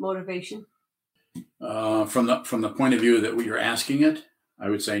any motivation? From the point of view that you're asking it, I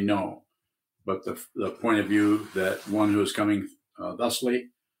would say no. But the point of view that one who is coming thusly,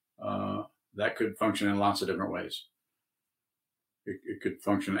 that could function in lots of different ways. It could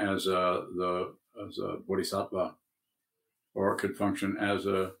function as a bodhisattva, or it could function as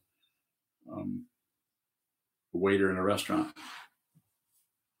a waiter in a restaurant.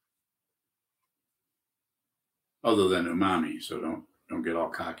 Other than umami, so don't get all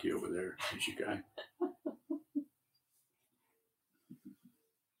cocky over there, Nishikai.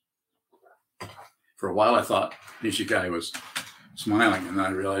 For a while, I thought Nishikai was smiling, and then I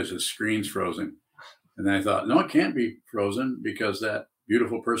realized his screen's frozen. And then I thought, no, it can't be frozen because that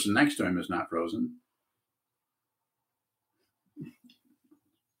beautiful person next to him is not frozen. You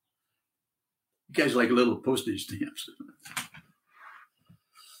guys like little postage stamps.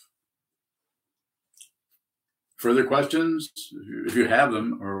 Further questions? If you have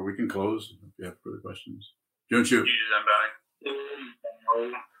them, or we can close if you have further questions. Junshu.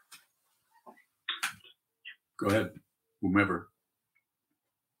 Go ahead, whomever.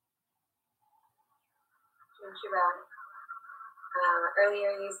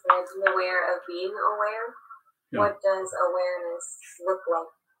 Earlier you said be aware of being aware. Yeah. What does awareness look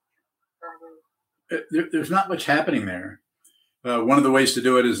like? There's not much happening there. One of the ways to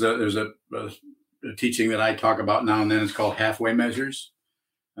do it is there's a teaching that I talk about now and then. It's called halfway measures.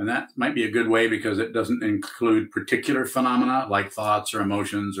 And that might be a good way because it doesn't include particular phenomena like thoughts or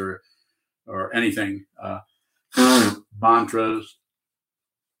emotions or anything. Mantras,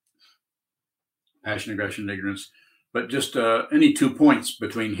 passion, aggression, ignorance, but just any 2 points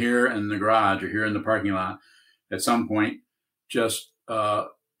between here and the garage or here in the parking lot. At some point, just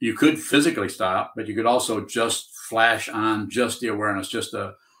you could physically stop, but you could also just flash on just the awareness, just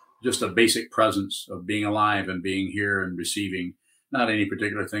a just a basic presence of being alive and being here and receiving, not any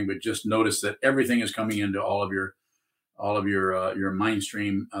particular thing, but just notice that everything is coming into all of your mind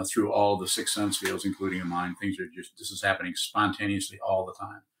stream through all the six sense fields, including the mind. Things are just, this is happening spontaneously all the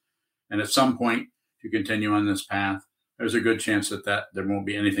time. And at some point, if you continue on this path, there's a good chance that there won't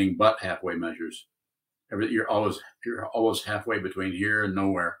be anything but halfway measures. You're always halfway between here and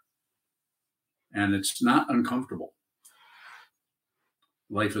nowhere. And it's not uncomfortable.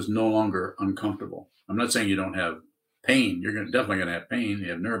 Life is no longer uncomfortable. I'm not saying you don't have pain. You're definitely going to have pain. You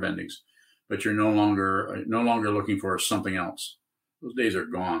have nerve endings, but you're no longer looking for something else. Those days are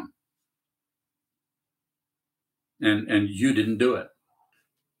gone. And you didn't do it.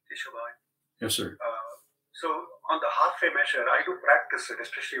 Ishabhai. Yes, sir. So on the halfway measure, I do practice it,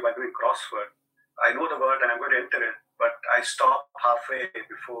 especially while doing crossword. I know the word and I'm going to enter it, but I stop halfway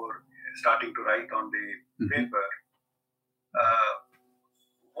before starting to write on the paper.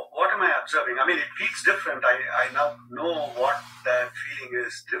 What am I observing? I mean, it feels different. I now know what that feeling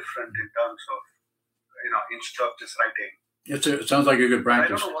is different in terms of, instructors writing. It sounds like a good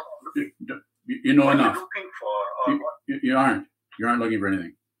practice. I don't know what I'm looking, you know what enough. I'm looking for, or what? You aren't. You aren't looking for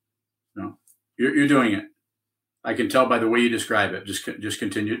anything. No, you're doing it. I can tell by the way you describe it. Just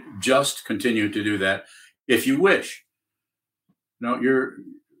continue. Just continue to do that if you wish. No,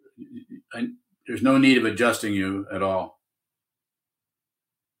 there's no need of adjusting you at all.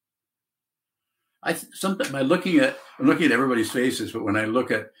 I'm looking at everybody's faces, but when I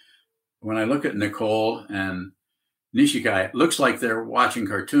look at Nicole and Nishikai, it looks like they're watching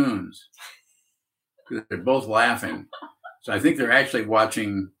cartoons. They're both laughing. So I think they're actually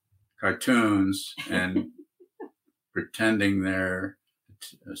watching cartoons and pretending they're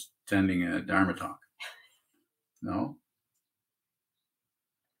attending a Dharma talk. No?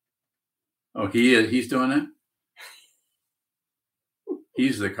 Oh, he's doing it?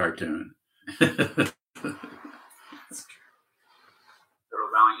 He's the cartoon. So, if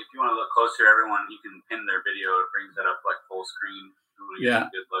you want to look closer, everyone, you can pin their video. It brings that up like full screen. Yeah.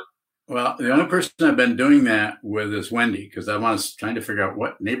 Good look. Well, the only person I've been doing that with is Wendy, because I was trying to figure out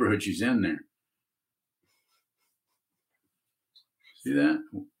what neighborhood she's in there. See that?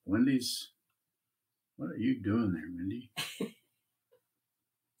 Wendy's, what are you doing there, Wendy?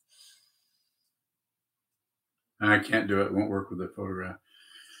 I can't do it. It won't work with the photograph.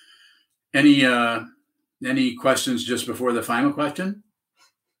 Any questions just before the final question?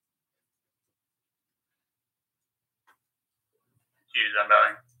 I'm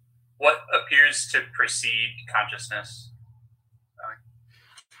bowing. What appears to precede consciousness?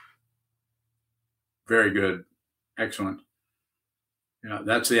 Very good. Excellent. Yeah,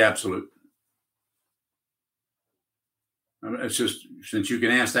 that's the absolute. It's just, since you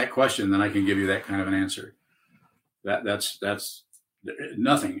can ask that question, then I can give you that kind of an answer. That's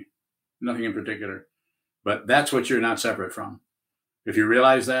nothing in particular. But that's what you're not separate from. If you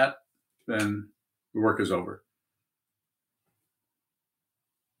realize that, then the work is over.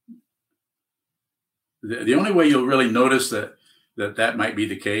 The only way you'll really notice that might be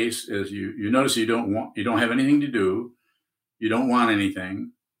the case is you notice you don't have anything to do, you don't want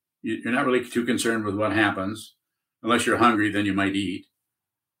anything, you're not really too concerned with what happens. Unless you're hungry, then you might eat.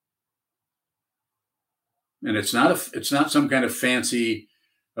 And it's not some kind of fancy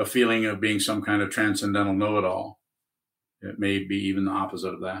a feeling of being some kind of transcendental know-it-all. It may be even the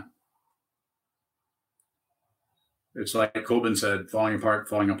opposite of that. It's like Kobun said, falling apart,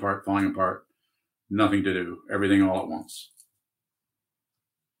 falling apart, falling apart. Nothing to do, everything all at once.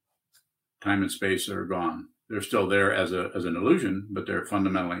 Time and space are gone. They're still there as an illusion, but they're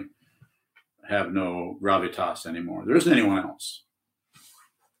fundamentally have no gravitas anymore. There isn't anyone else.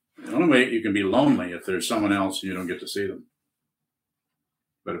 The only way you can be lonely if there's someone else and you don't get to see them.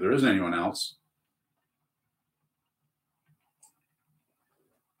 But if there isn't anyone else,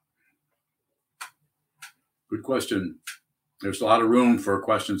 good question. There's a lot of room for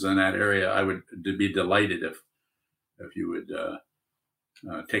questions in that area. I would be delighted if you would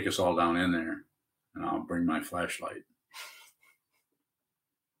take us all down in there, and I'll bring my flashlight.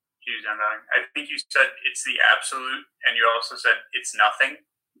 I think you said it's the absolute, and you also said it's nothing.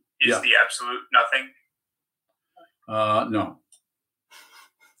 Is the absolute nothing? No.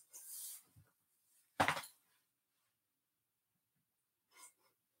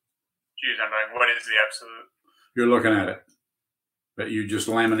 What is the absolute? You're looking at it, but you just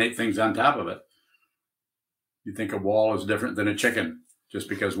laminate things on top of it. You think a wall is different than a chicken just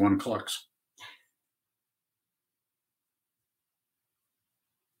because one clucks.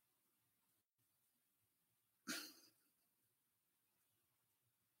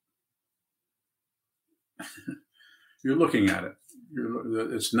 You're looking at it.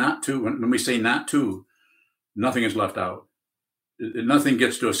 It's not to. When we say not to, nothing is left out. Nothing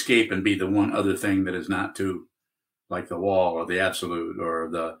gets to escape and be the one other thing that is not to, like the wall or the absolute or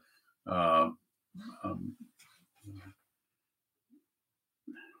the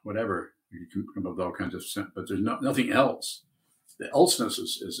whatever. You can come up with all kinds of, but there's nothing else. The elseness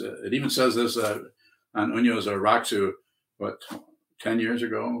is it even says this on Unyo's Raksu, what, 10 years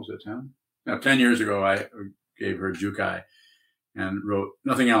ago? Was it 10? No, 10 years ago, I gave her Jukai and wrote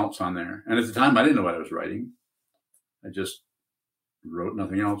nothing else on there. And at the time, I didn't know what I was writing. I just wrote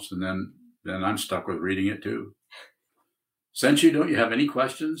nothing else. And then I'm stuck with reading it too. Senshi, don't you have any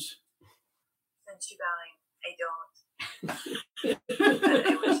questions? Senshi bowing. I don't. But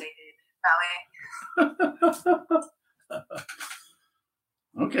I wish I did. Bowing.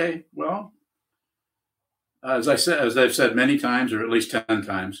 Okay, well, as I've said many times, or at least 10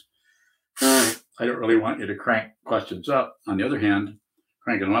 times, I don't really want you to crank questions up. On the other hand,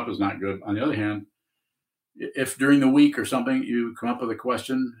 cranking them up is not good. On the other hand, if during the week or something you come up with a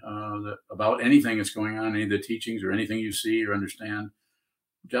question about anything that's going on, any of the teachings or anything you see or understand,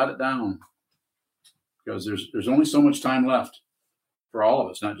 jot it down, because there's only so much time left for all of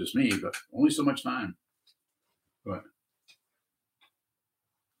us, not just me, but only so much time. But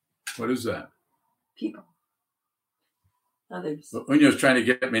what is that? People. Others. But Unyo's trying to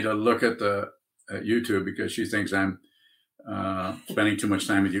get me to look at YouTube because she thinks I'm spending too much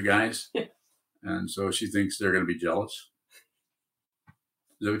time with you guys. And so she thinks they're going to be jealous.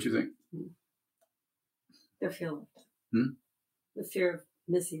 Is that what you think? The fear. Hmm? The fear of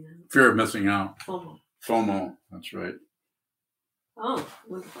missing out. Fear of missing out. FOMO. FOMO. That's right. Oh,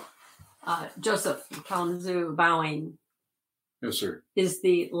 wonderful. Joseph Kalamazoo bowing. Yes, sir. Is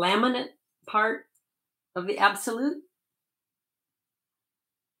the laminate part of the absolute?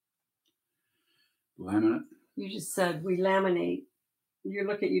 Laminate? You just said we laminate.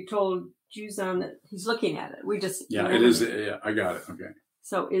 You told Juzan that he's looking at it. We just laminate. It is. Yeah, I got it. Okay.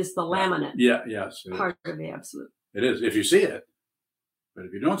 So is the laminate yes, part of the absolute? It is, if you see it. But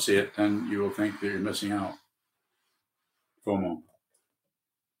if you don't see it, then you will think that you're missing out. FOMO.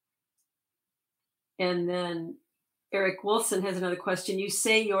 And then Eric Wilson has another question. You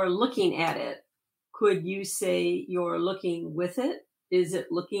say you're looking at it. Could you say you're looking with it? Is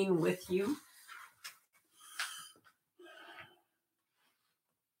it looking with you?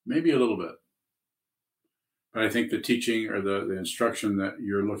 Maybe a little bit. But I think the teaching or the instruction that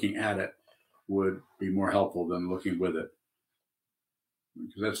you're looking at it would be more helpful than looking with it.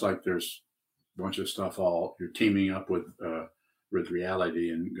 Because that's like there's a bunch of stuff you're teaming up with reality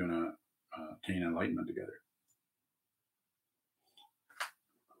and going to attain enlightenment together.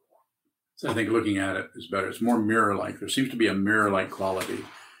 So I think looking at it is better. It's more mirror-like. There seems to be a mirror-like quality.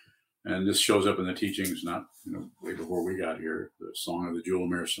 And this shows up in the teachings, not way before we got here. The Song of the Jewel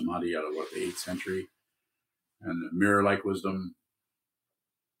Mirror Samadhi out of the 8th century. And the mirror-like wisdom.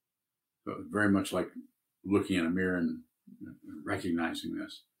 Very much like looking in a mirror and recognizing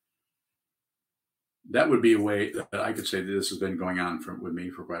this. That would be a way that I could say that this has been going on with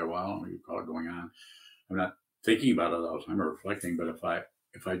me for quite a while. We could call it going on. I'm not thinking about it all the time or reflecting, but if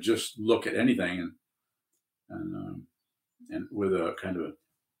I just look at anything and with a kind of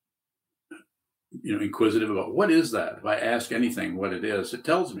inquisitive about what is that? If I ask anything what it is, it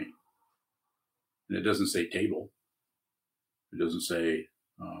tells me. And it doesn't say table. It doesn't say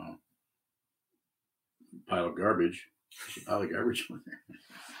pile of garbage. There's a pile of garbage over there.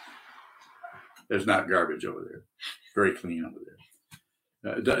 There's not garbage over there. Very clean over there.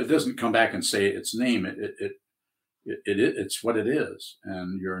 It doesn't come back and say its name. It's what it is,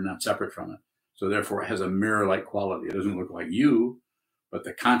 and you're not separate from it. So therefore, it has a mirror-like quality. It doesn't look like you, but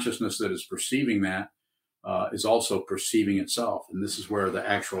the consciousness that is perceiving that is also perceiving itself. And this is where the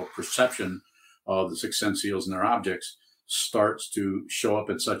actual perception of the six sense fields and their objects starts to show up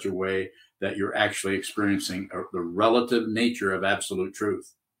in such a way that you're actually experiencing the relative nature of absolute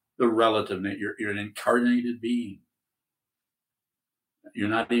truth. The relative nature. You're an incarnated being. You're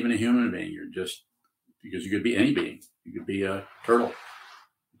not even a human being. You're just, because you could be any being. You could be a turtle,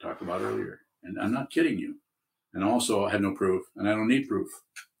 we talked about earlier. And I'm not kidding you. And also, I have no proof, and I don't need proof,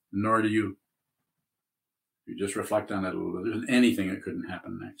 nor do you. You just reflect on that a little bit. There isn't anything that couldn't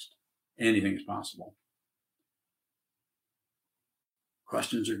happen next. Anything is possible.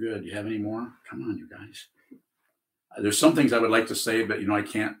 Questions are good. You have any more? Come on, you guys. There's some things I would like to say, but I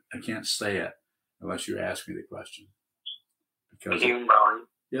can't say it unless you ask me the question. Because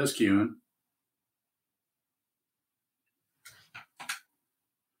yes, Kuhn.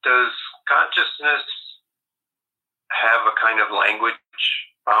 Does consciousness have a kind of language,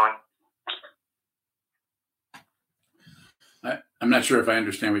 Bowing? I'm not sure if I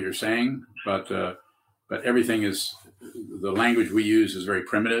understand what you're saying, but everything is, the language we use is very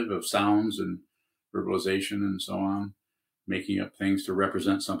primitive of sounds and verbalization and so on, making up things to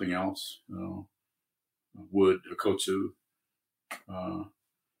represent something else, wood, a kotsu.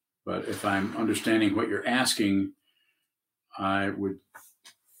 But if I'm understanding what you're asking, I would,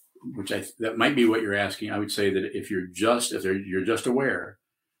 that might be what you're asking. I would say that if you're just aware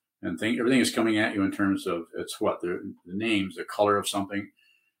and everything is coming at you in terms of it's what the names, the color of something,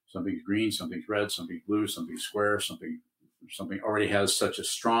 something's green, something's red, something's blue, something's square, something already has such a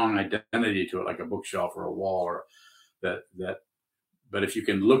strong identity to it, like a bookshelf or a wall, or that. But if you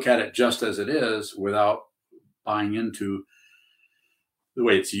can look at it just as it is without buying into the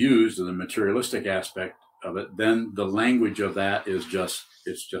way it's used or the materialistic aspect of it, then the language of that is just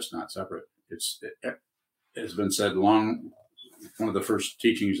not separate. It has been said long. One of the first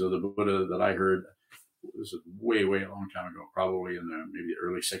teachings of the Buddha that I heard was way a long time ago, probably in maybe the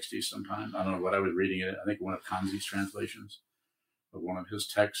early 60s sometime. I don't know what I was reading it. I think one of Kanzi's translations of one of his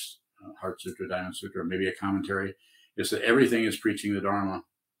texts, Heart Sutra, Diamond Sutra, or maybe a commentary, is that everything is preaching the Dharma.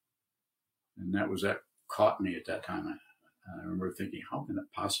 And that caught me at that time. I remember thinking, how can it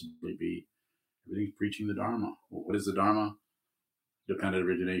possibly be everything's preaching the Dharma? Well, what is the Dharma? Dependent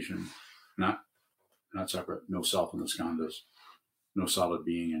origination, not separate, no self in the skandhas, no solid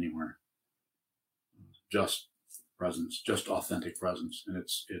being anywhere. Just presence, just authentic presence. And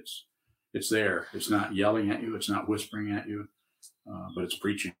it's there. It's not yelling at you. It's not whispering at you, but it's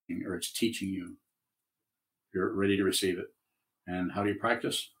preaching or it's teaching you. You're ready to receive it. And how do you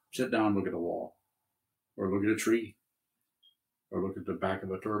practice? Sit down, look at a wall, or look at a tree, or look at the back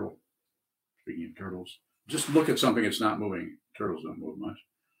of a turtle. Speaking of turtles, just look at something that's not moving. Turtles don't move much.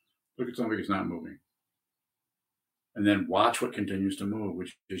 Look at something that's not moving. And then watch what continues to move,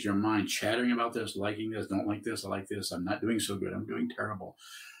 which is your mind chattering about this, liking this, don't like this, I like this, I'm not doing so good, I'm doing terrible,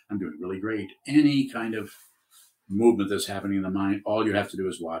 I'm doing really great. Any kind of movement that's happening in the mind, all you have to do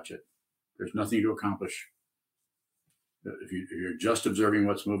is watch it. There's nothing to accomplish. If you're just observing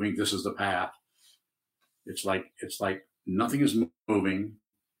what's moving, this is the path. It's like nothing is moving,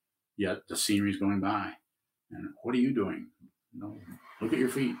 yet the scenery is going by. And what are you doing? Look at your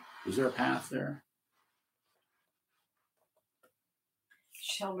feet. Is there a path there?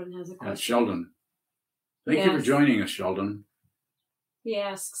 Sheldon has a question. Sheldon. Thank you for joining us, Sheldon. He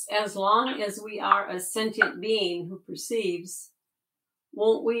asks, as long as we are a sentient being who perceives,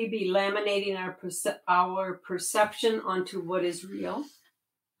 won't we be laminating our perception onto what is real?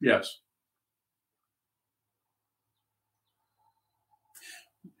 Yes.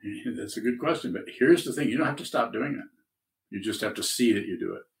 That's a good question. But here's the thing. You don't have to stop doing it. You just have to see that you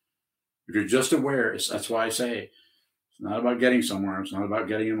do it. If you're just aware, that's why I say, it's not about getting somewhere. It's not about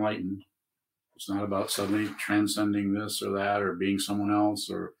getting enlightened. It's not about suddenly transcending this or that or being someone else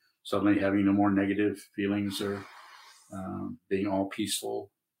or suddenly having no more negative feelings or being all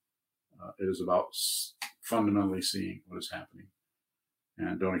peaceful. It is about fundamentally seeing what is happening.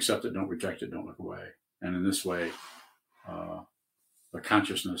 And don't accept it, don't reject it, don't look away. And in this way, the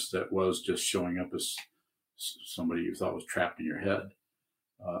consciousness that was just showing up as somebody you thought was trapped in your head,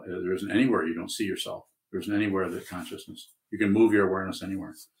 there isn't anywhere you don't see yourself. There isn't anywhere that consciousness. You can move your awareness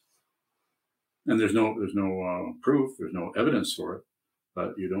anywhere. And there's no proof, there's no evidence for it,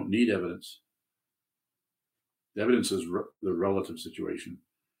 but you don't need evidence. The evidence is the relative situation.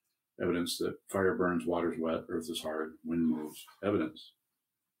 Evidence that fire burns, water's wet, earth is hard, wind moves. Evidence.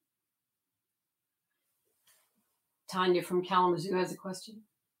 Tanya from Kalamazoo has a question.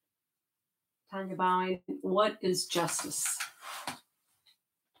 Tanya bowing. What is justice?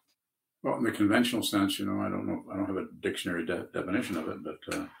 Well, in the conventional sense, I don't know. I don't have a dictionary definition of it, but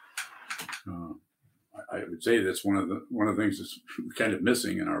I would say that's one of the things that's kind of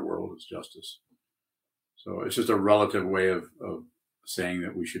missing in our world is justice. So it's just a relative way of saying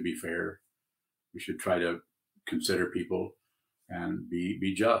that we should be fair. We should try to consider people and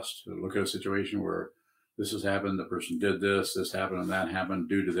be just. So look at a situation where this has happened, the person did this happened, and that happened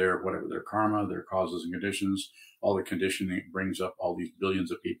due to their karma, their causes and conditions. All the conditioning brings up all these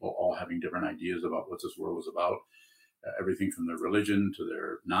billions of people all having different ideas about what this world is about. Everything from their religion to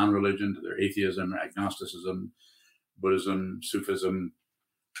their non-religion to their atheism, agnosticism, Buddhism, Sufism,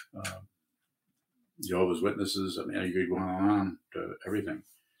 Jehovah's Witnesses. I mean, you could go on to everything.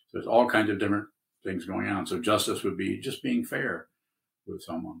 So there's all kinds of different things going on. So justice would be just being fair with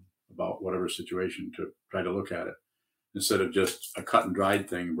someone about whatever situation, to try to look at it instead of just a cut and dried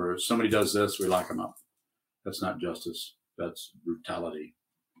thing where somebody does this, we lock them up. That's not justice. That's brutality.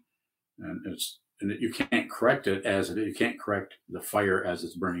 And you can't correct it as it is. You can't correct the fire as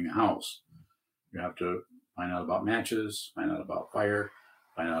it's burning the house. You have to Find out about matches, find out about fire,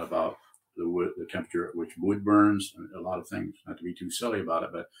 find out about the wood, the temperature at which wood burns, and a lot of things. Not to be too silly about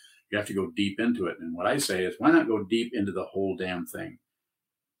it, but you have to go deep into it. And what I say is, why not go deep into the whole damn thing?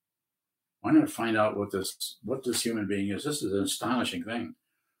 Why not find out what this human being is? This is an astonishing thing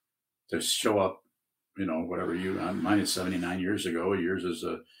to show up, whatever mine is 79 years ago. Yours is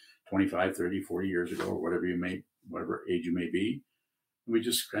 25, 30, 40 years ago, or whatever age you may be. We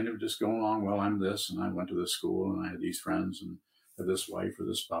just kind of just go along, well, I'm this, and I went to this school, and I had these friends, and I had this wife or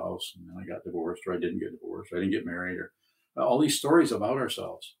this spouse, and then I got divorced, or I didn't get divorced, or I didn't get married, or all these stories about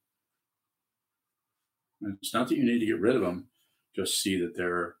ourselves. And it's not that you need to get rid of them, just see that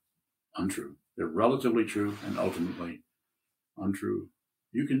they're untrue. They're relatively true and ultimately untrue.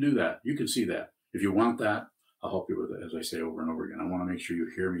 You can do that. You can see that. If you want that, I'll help you with it, as I say over and over again. I want to make sure you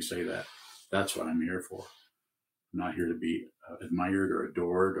hear me say that. That's what I'm here for. I'm not here to be admired or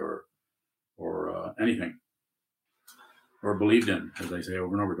adored or anything, or believed in, as I say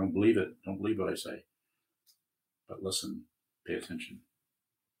over and over. Don't believe it. Don't believe what I say. But listen, pay attention.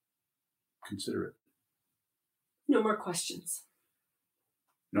 Consider it. No more questions.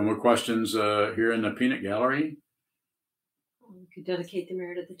 No more questions here in the peanut gallery. We could dedicate the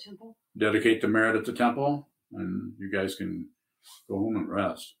merit at the temple. Dedicate the merit at the temple, and you guys can go home and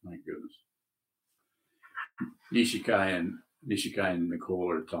rest. My goodness. Nishikai and Nicole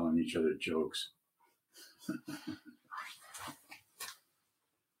are telling each other jokes.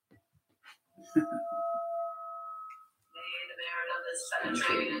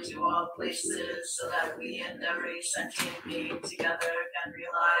 Penetrate into all places so that we and every sentient being together can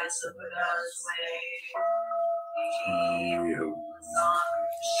realize the Buddha's way.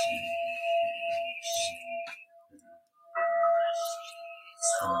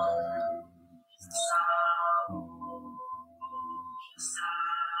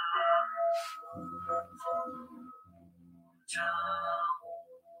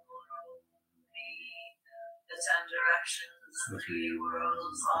 The 10 directions, the 3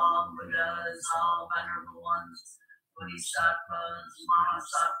 worlds, all Buddhas, all venerable ones, Bodhisattvas,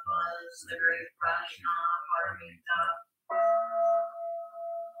 Mahasattvas, the great Prajna, Paramita.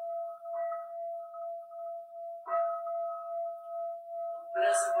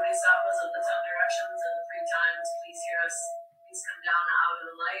 Buddhas and Bodhisattvas of the 10 directions and the 3 times, please hear us. Please come down out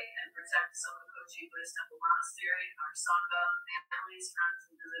of the light and protect Sokokochi Buddhist Temple Monastery, our Sangha, families, friends,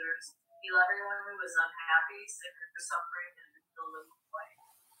 and visitors. Heal everyone who is unhappy, sick, or suffering, and fill them with light.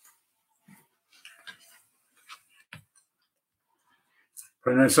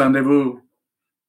 Prenez rendezvous.